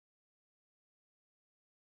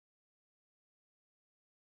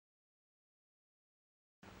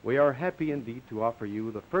we are happy indeed to offer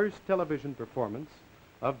you the first television performance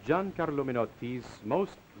of Gian Carlo Menotti's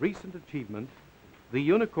most recent achievement, The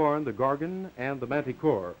Unicorn, the Gorgon, and the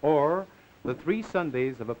Manticore, or The 3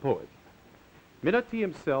 Sundays of a Poet. Menotti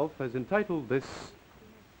himself has entitled this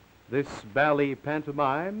ballet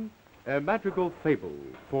pantomime a madrigal fable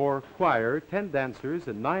for choir, 10 dancers,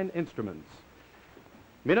 and 9 instruments.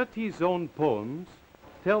 Menotti's own poems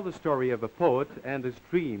tell the story of a poet and his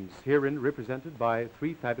dreams, herein represented by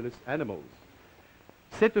 3 fabulous animals.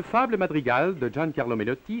 Cette fable madrigale de Gian Carlo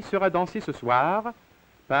Menotti sera dansée ce soir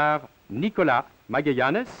par Nicolas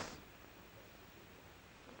Magallanes,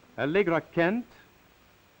 Allegra Kent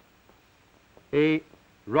et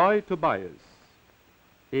Roy Tobias,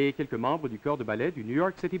 et quelques membres du corps de ballet du New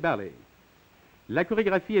York City Ballet. La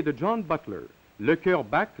chorégraphie est de John Butler, le chœur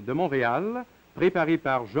Bach de Montréal, préparé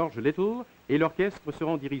par George Little, et l'orchestre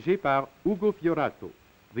seront dirigés par Ugo Fiorato.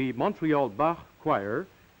 The Montreal Bach Choir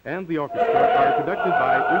and the orchestra are conducted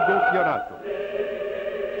by Ugo Fiorato.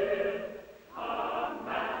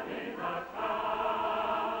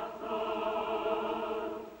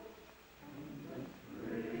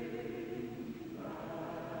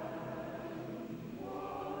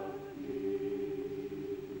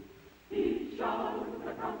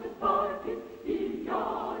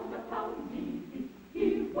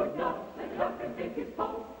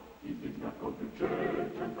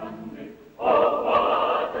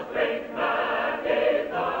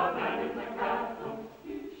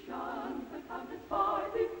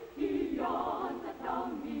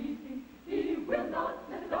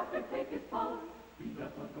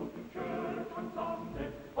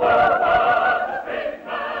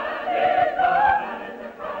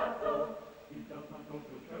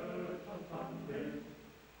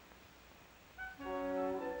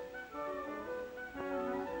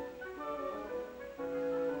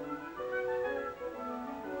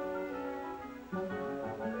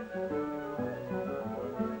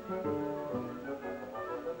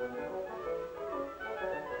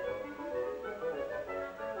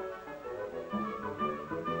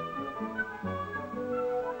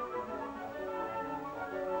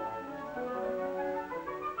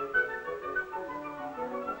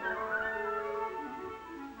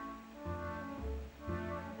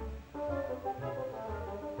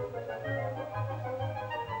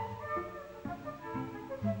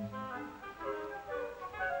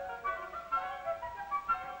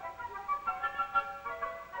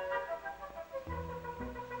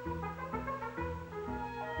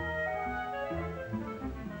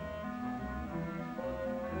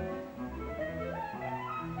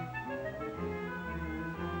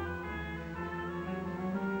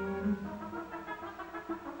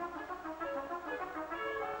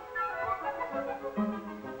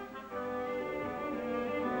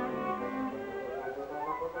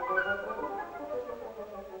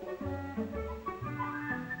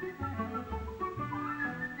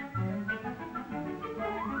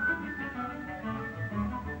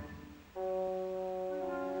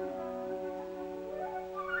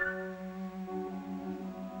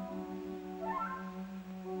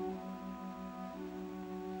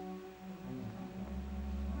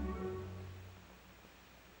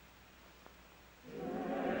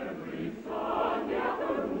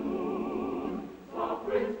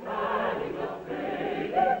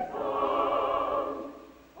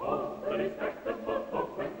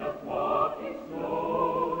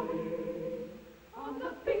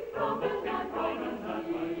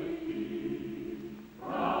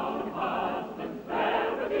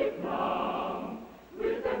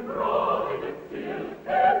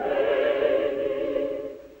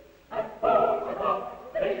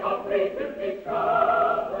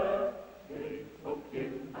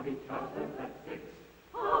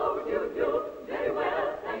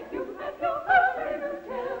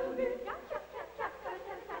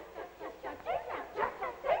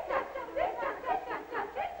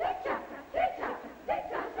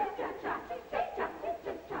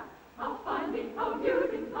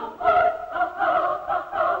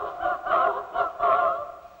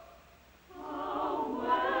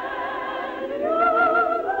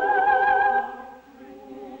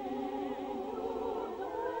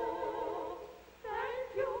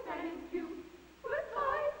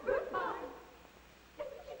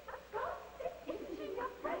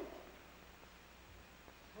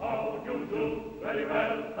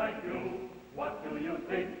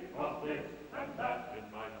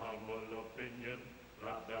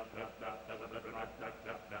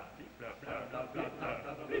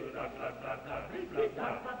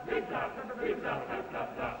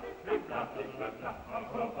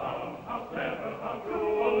 How clever, how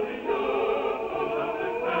cruel,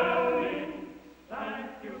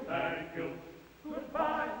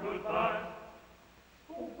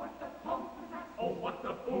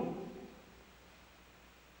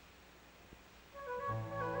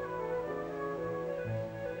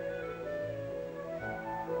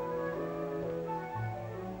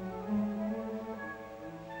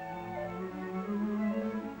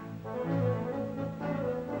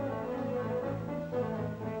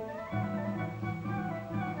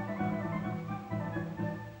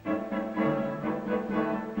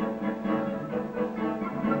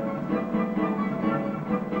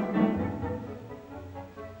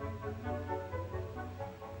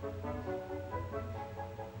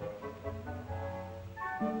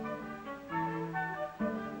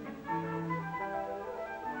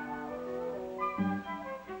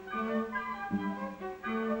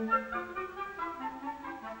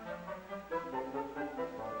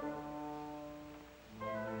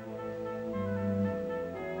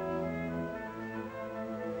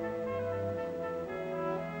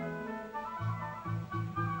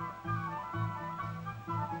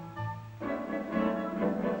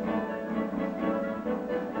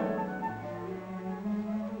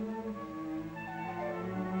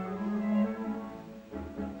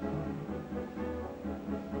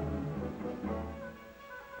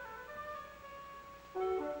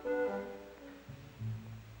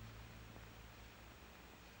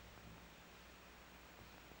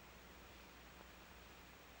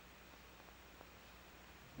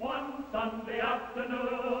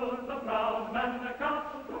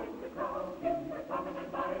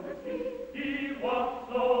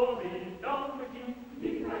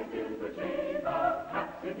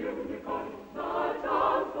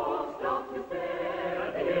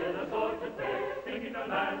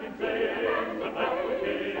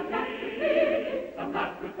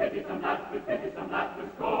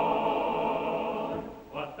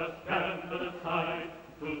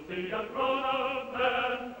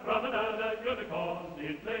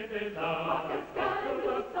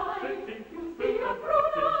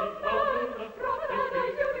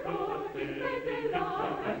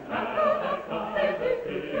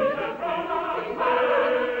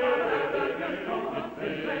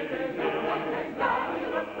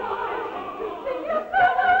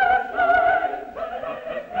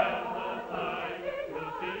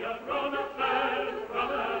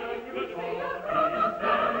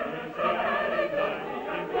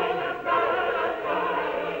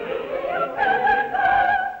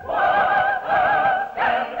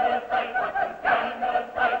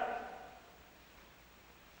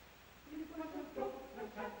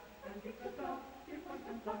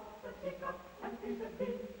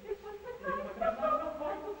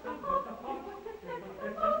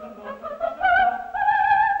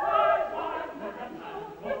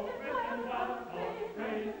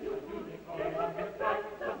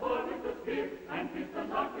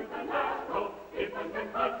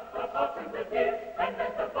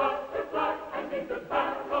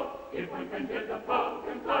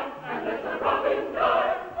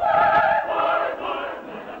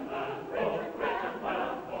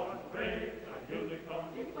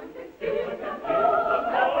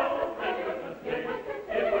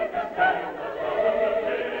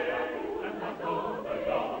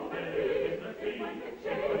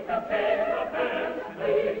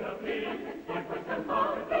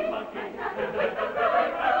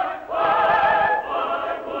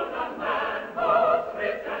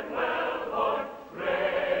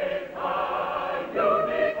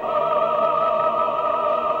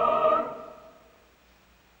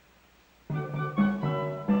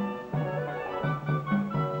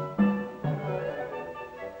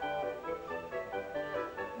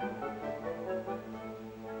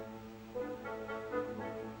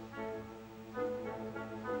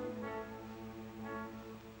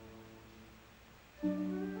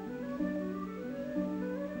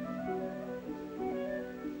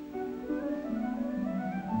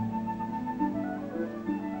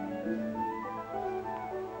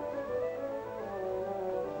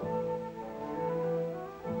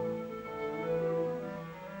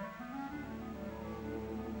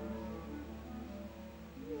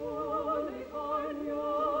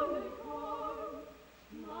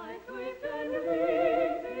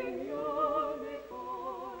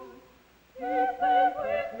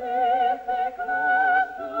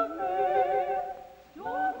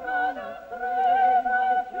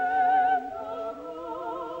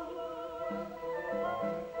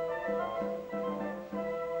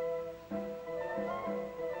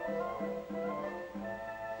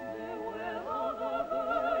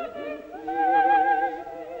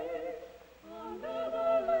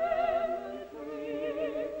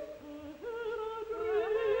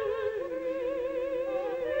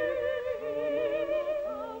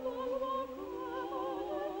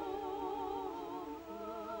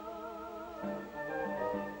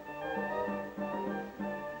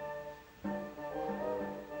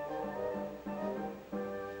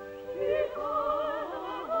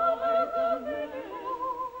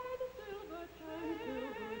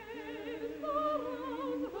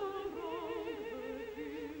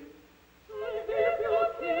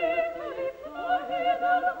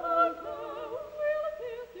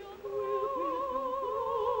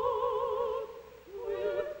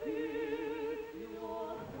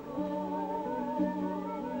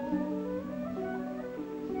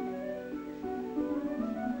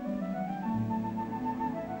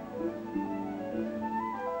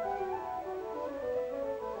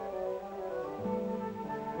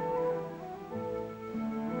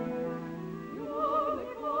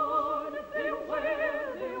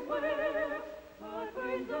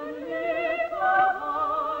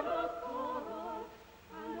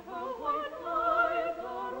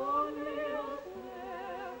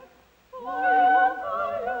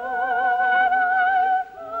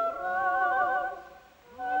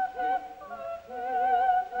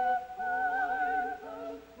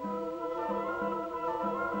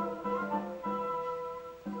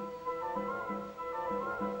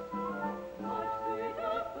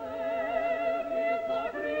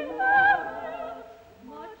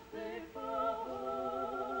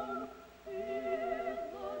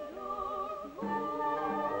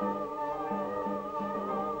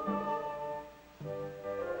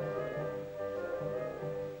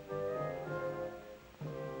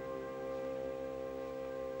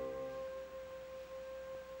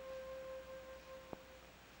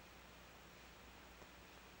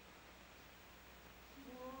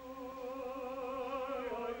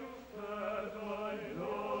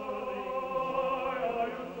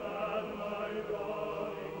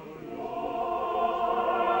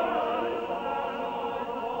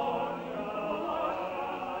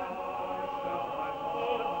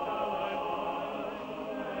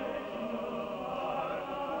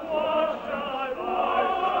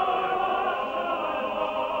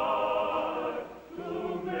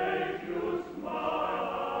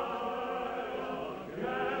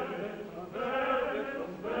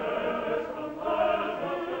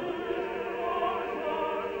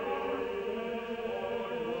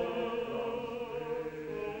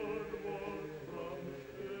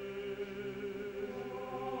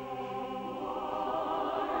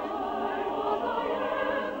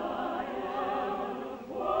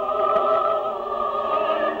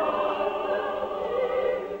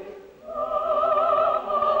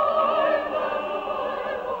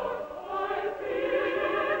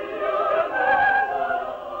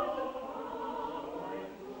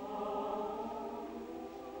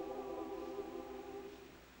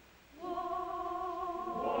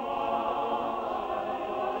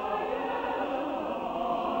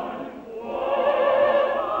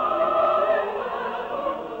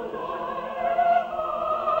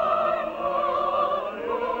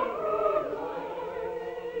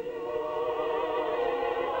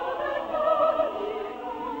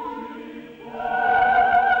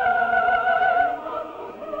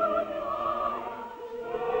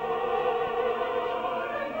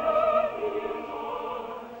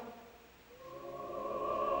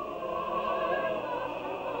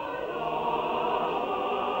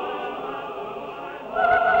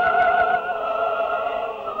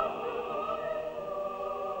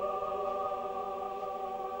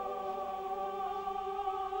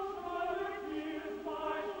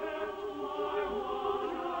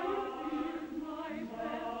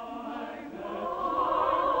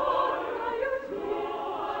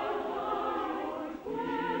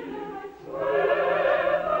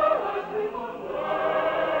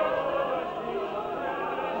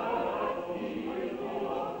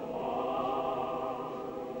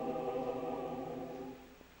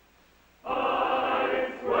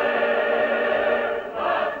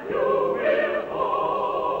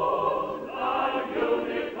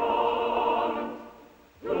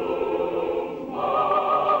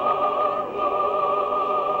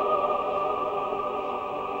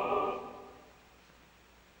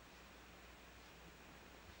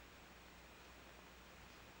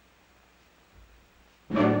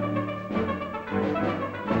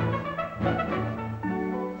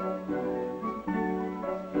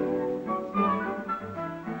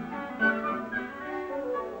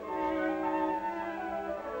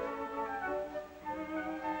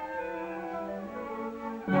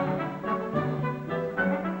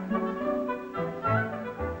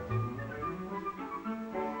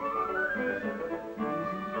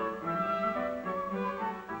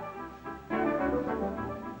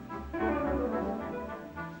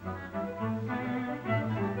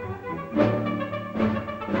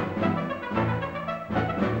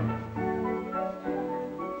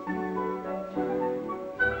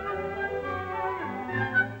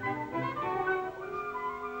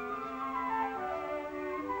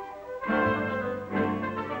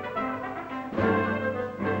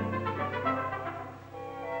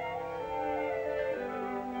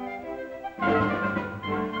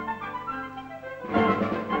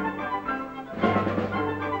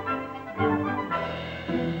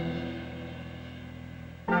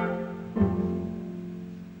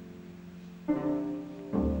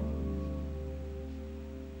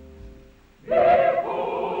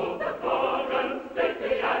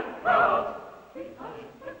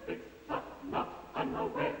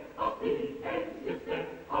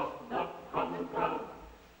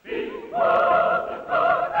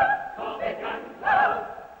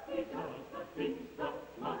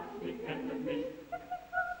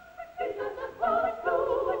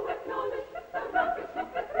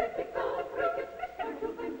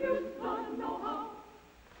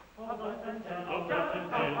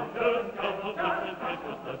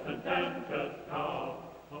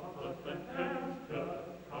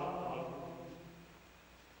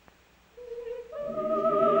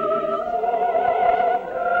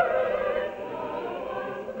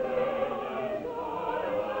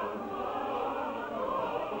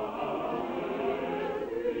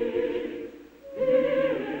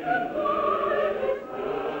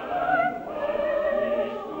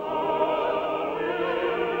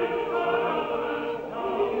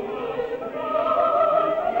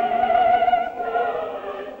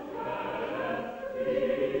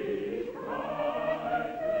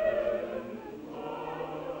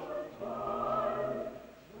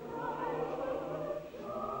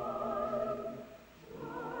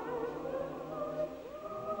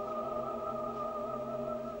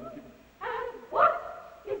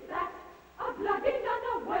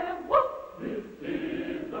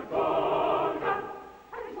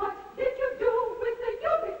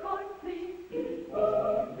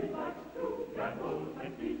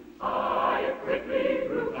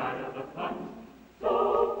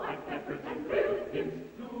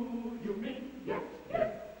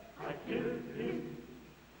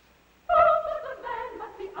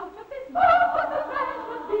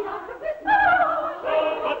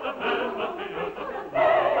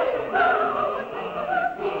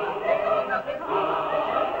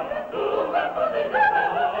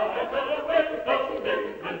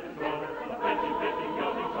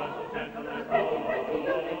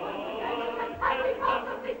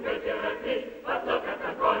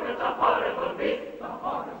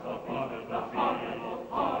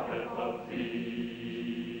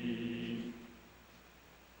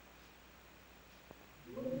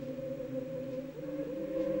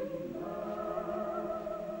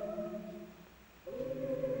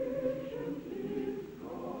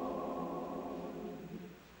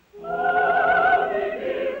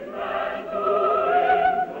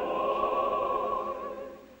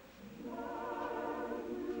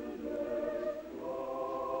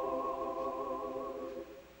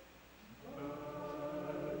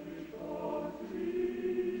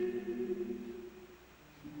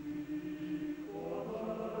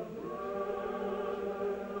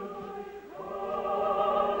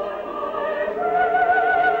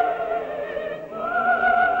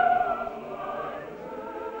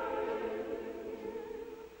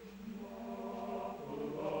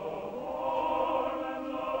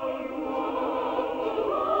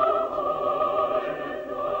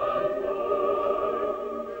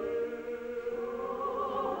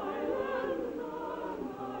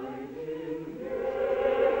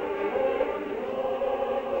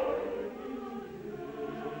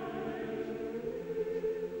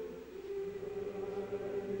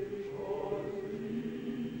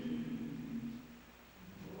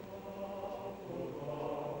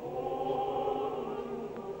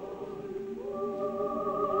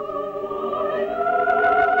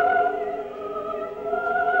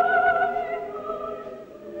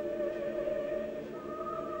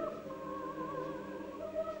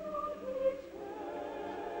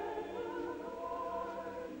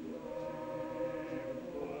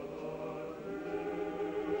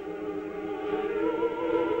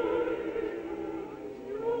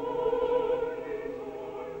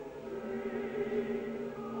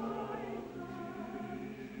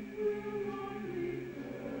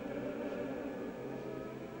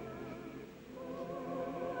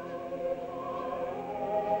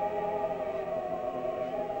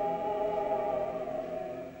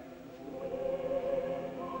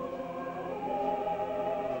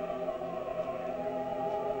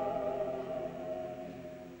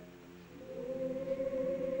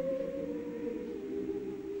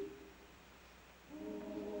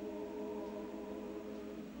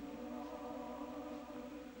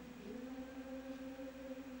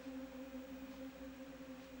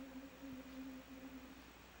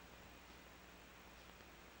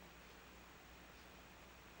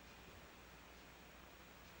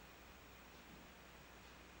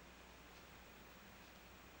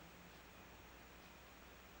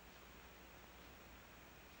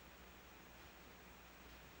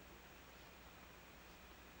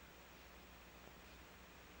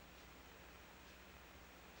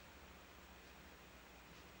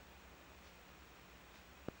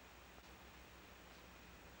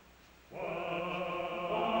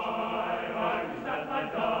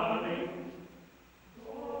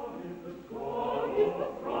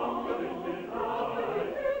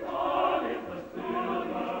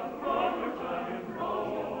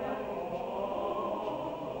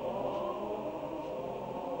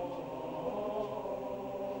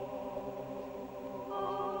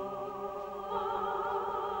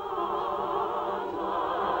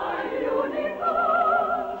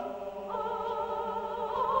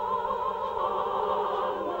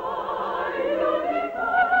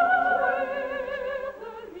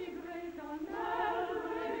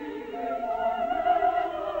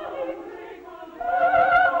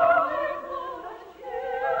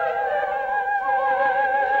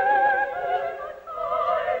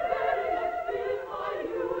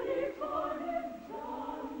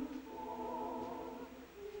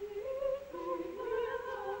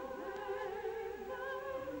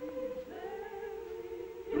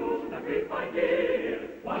 sweet, my dear.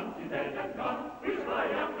 Once he's dead and gone, we try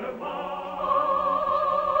after more.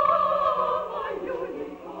 Oh, my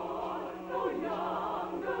unicorn, no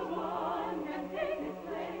younger one can take his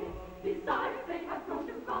place. Besides, they have grown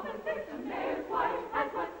to compensation. There's white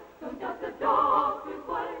and white, so just a dog is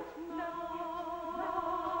white. No,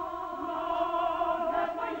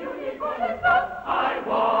 that my unicorn is gone. I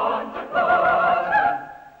want a Gorgon.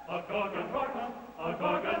 A Gorgon, Gorgon, a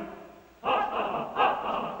Gorgon. Ha, ha, ha, ha,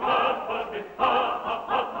 ha, ha, ha, ha, ha.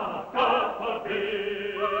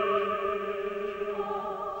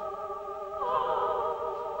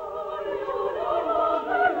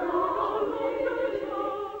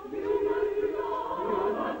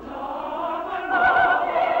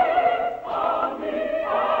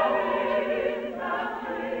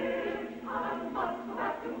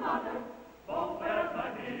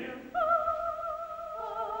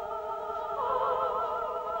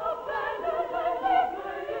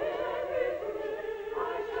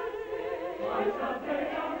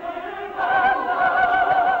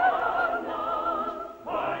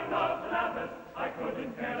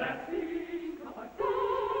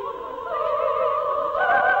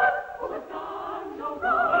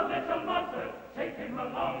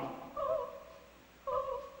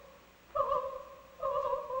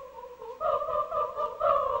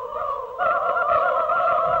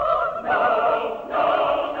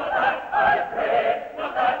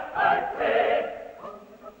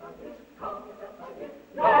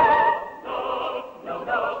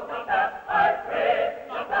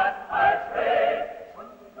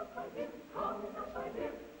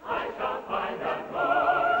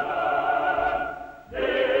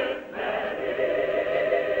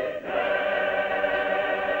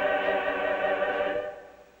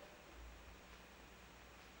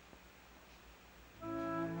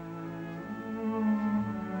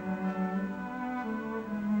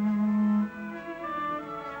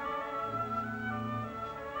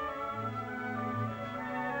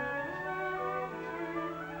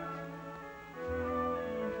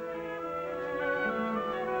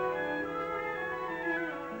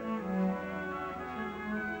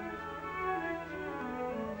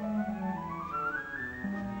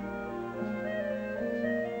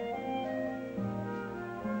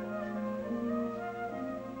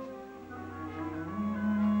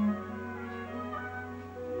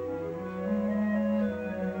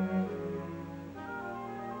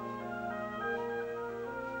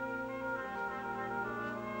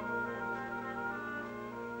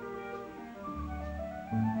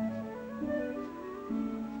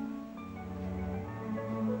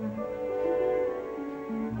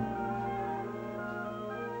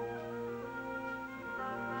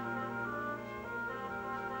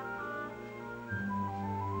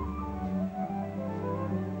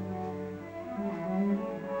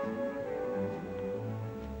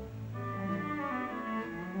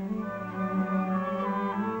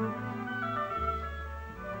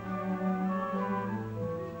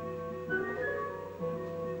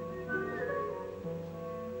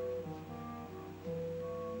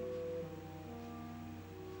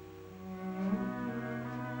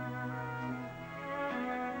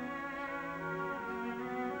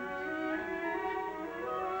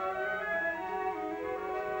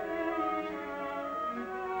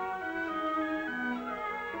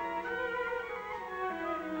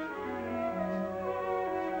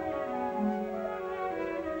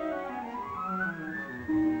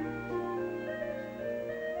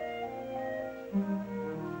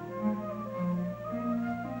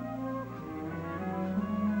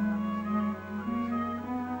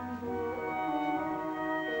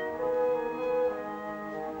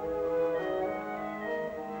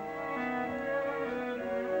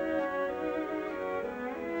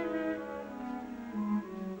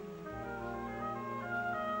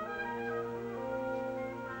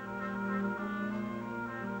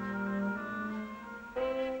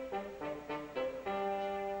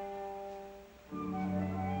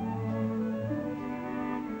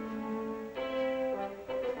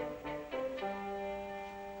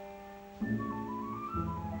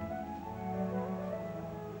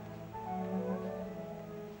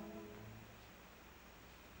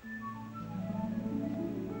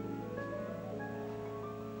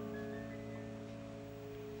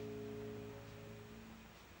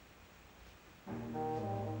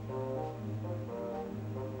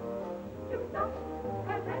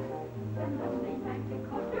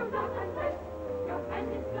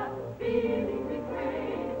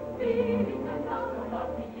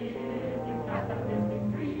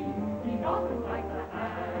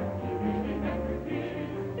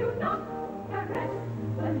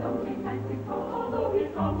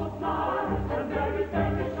 almost fly, and very,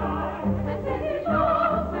 very shy. And then he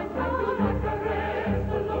laughs and tries to like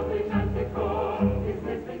caress the lonely Manticore. He's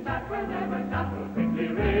listening back whenever that will quickly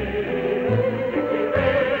ring. Quickly ring.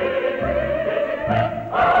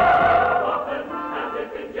 Oh, often, as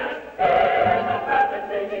if in jest, in a perfect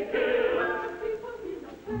singing kill. People be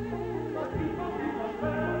not fair. People be not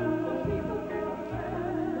fair. People be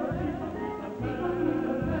not fair.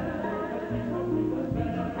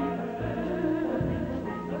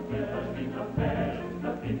 People be not fair.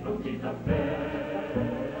 The people be not fair.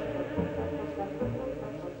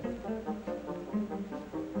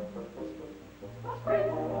 A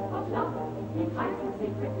prince of love, he hides in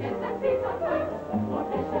secret nest and feeds on birds, more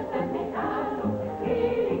vicious than the aloe.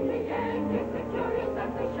 Healing the end is the curious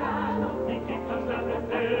and the shallow. He keeps himself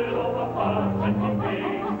still over parts and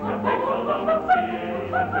competes, and takes along the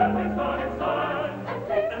sea, and buildings on his side. And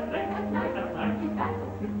late at night, he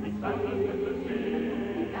battles with the sea. He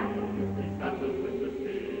battles with the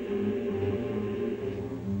sea.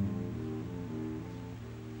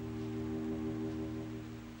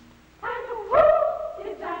 And who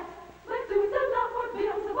is that? Methuselah or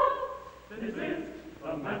Beelzebub? This is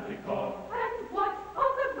the Manticore. And what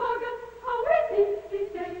of the Gorgon? How is he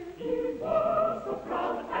these days? He was so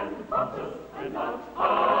proud and pompous and loud. I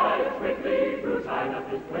quickly grew tired of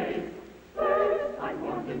his ways. First I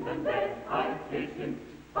warned him, and then I chased him.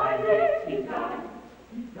 Finally he died.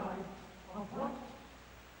 He died of what?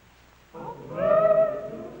 Of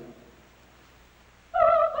virtue.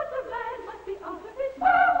 Oh, but the man must be out of his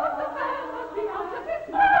mind. But the man must be out of his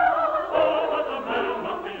mind. Oh, but the man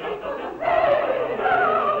must be out of his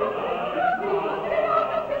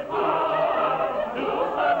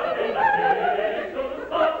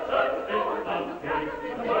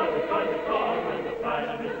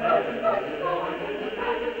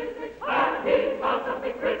and he found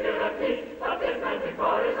something prettier at least. But this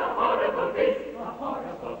Manticore is a horrible beast. A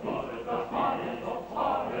horrible beast. A horrible,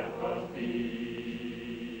 horrible beast.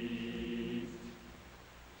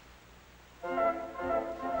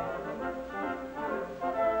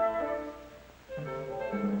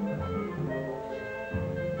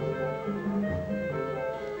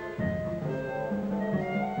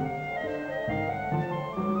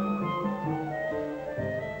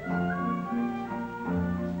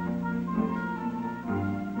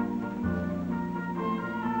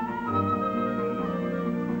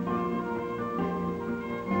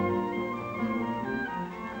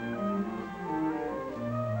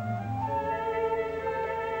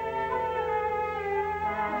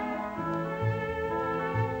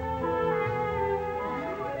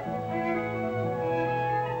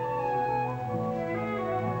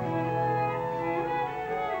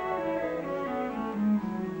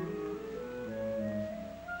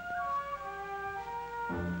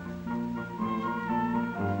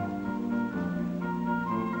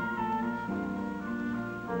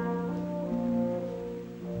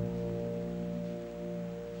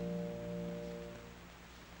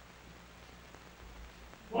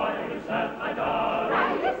 Why are you sad, my darling?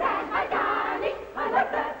 Are you sad, my darling? I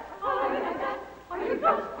like that. Oh, I like that. Are you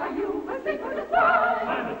drunk? Are you asleep or just blind?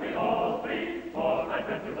 I must be all three, for I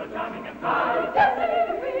dreamt you were charming and I kind.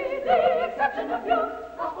 dare with the exception of you.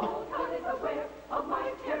 The whole town is aware of my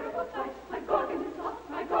terrible plight. My Gorgon is lost.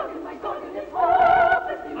 My Gorgon is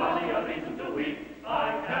hopelessly lost. Only a reason to weep.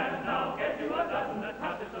 I can now get you a dozen that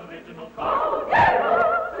have this original card. Oh,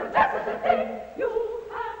 dear, the desperate thing. You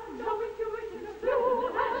have no intuition of you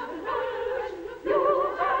have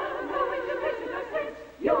no intuition of sin.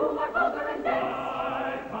 You are vulgar and dense.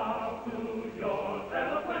 I bow to your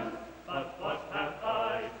eloquence, but what have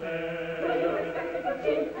I Do you said? expect me to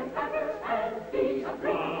cheat and flatter and be a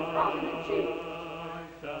great prominent chief? I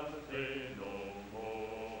shall say no more.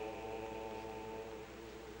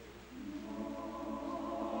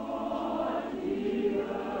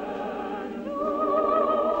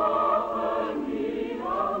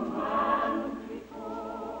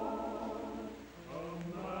 A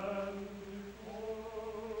man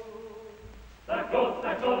before.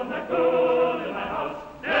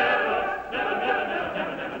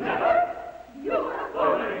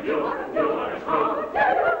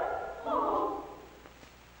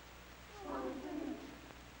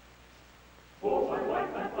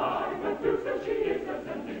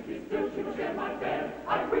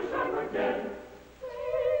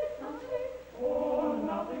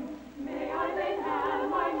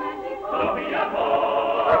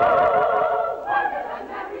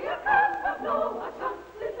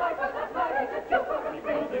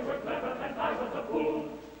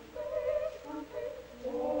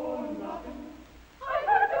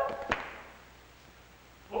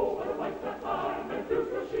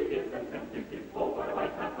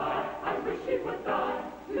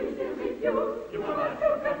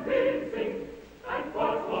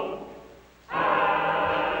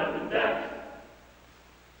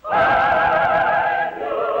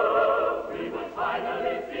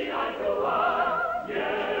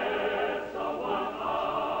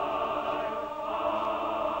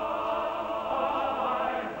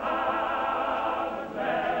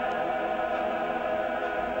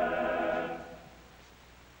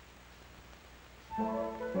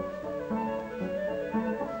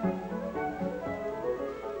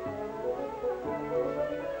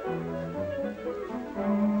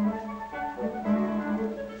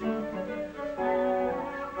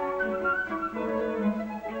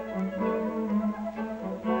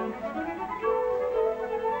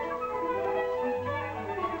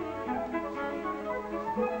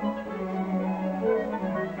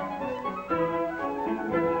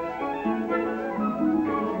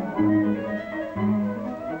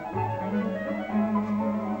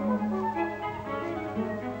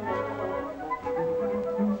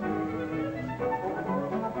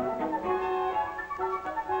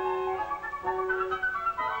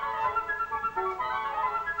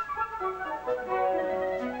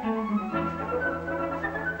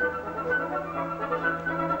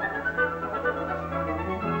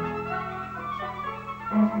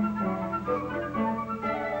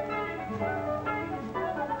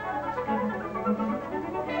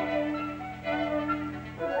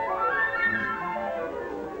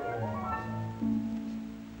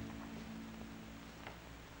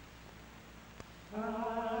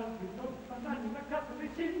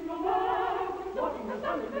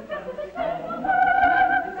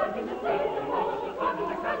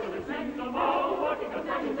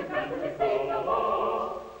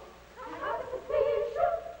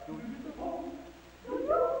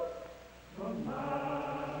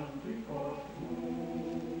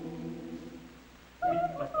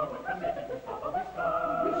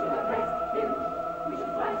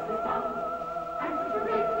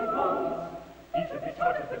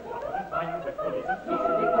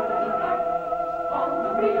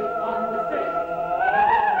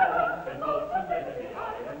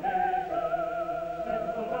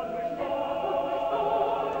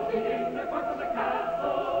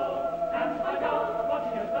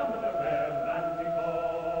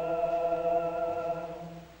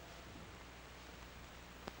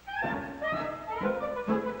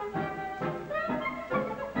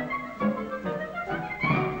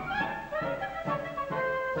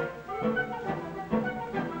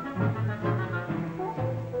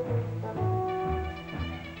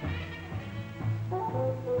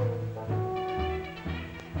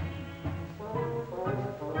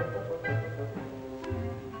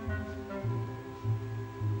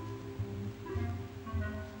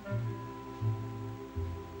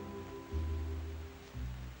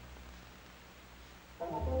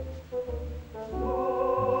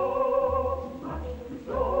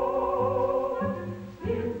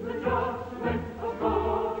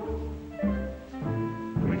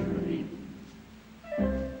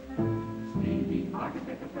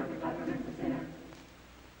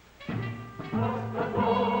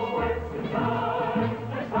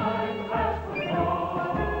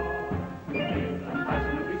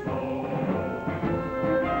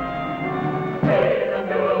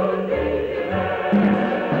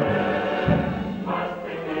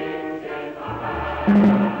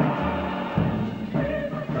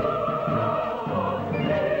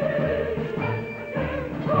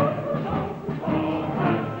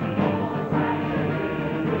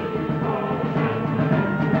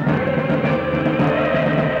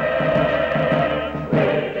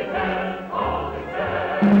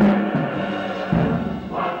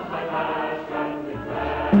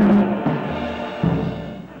 Thank you.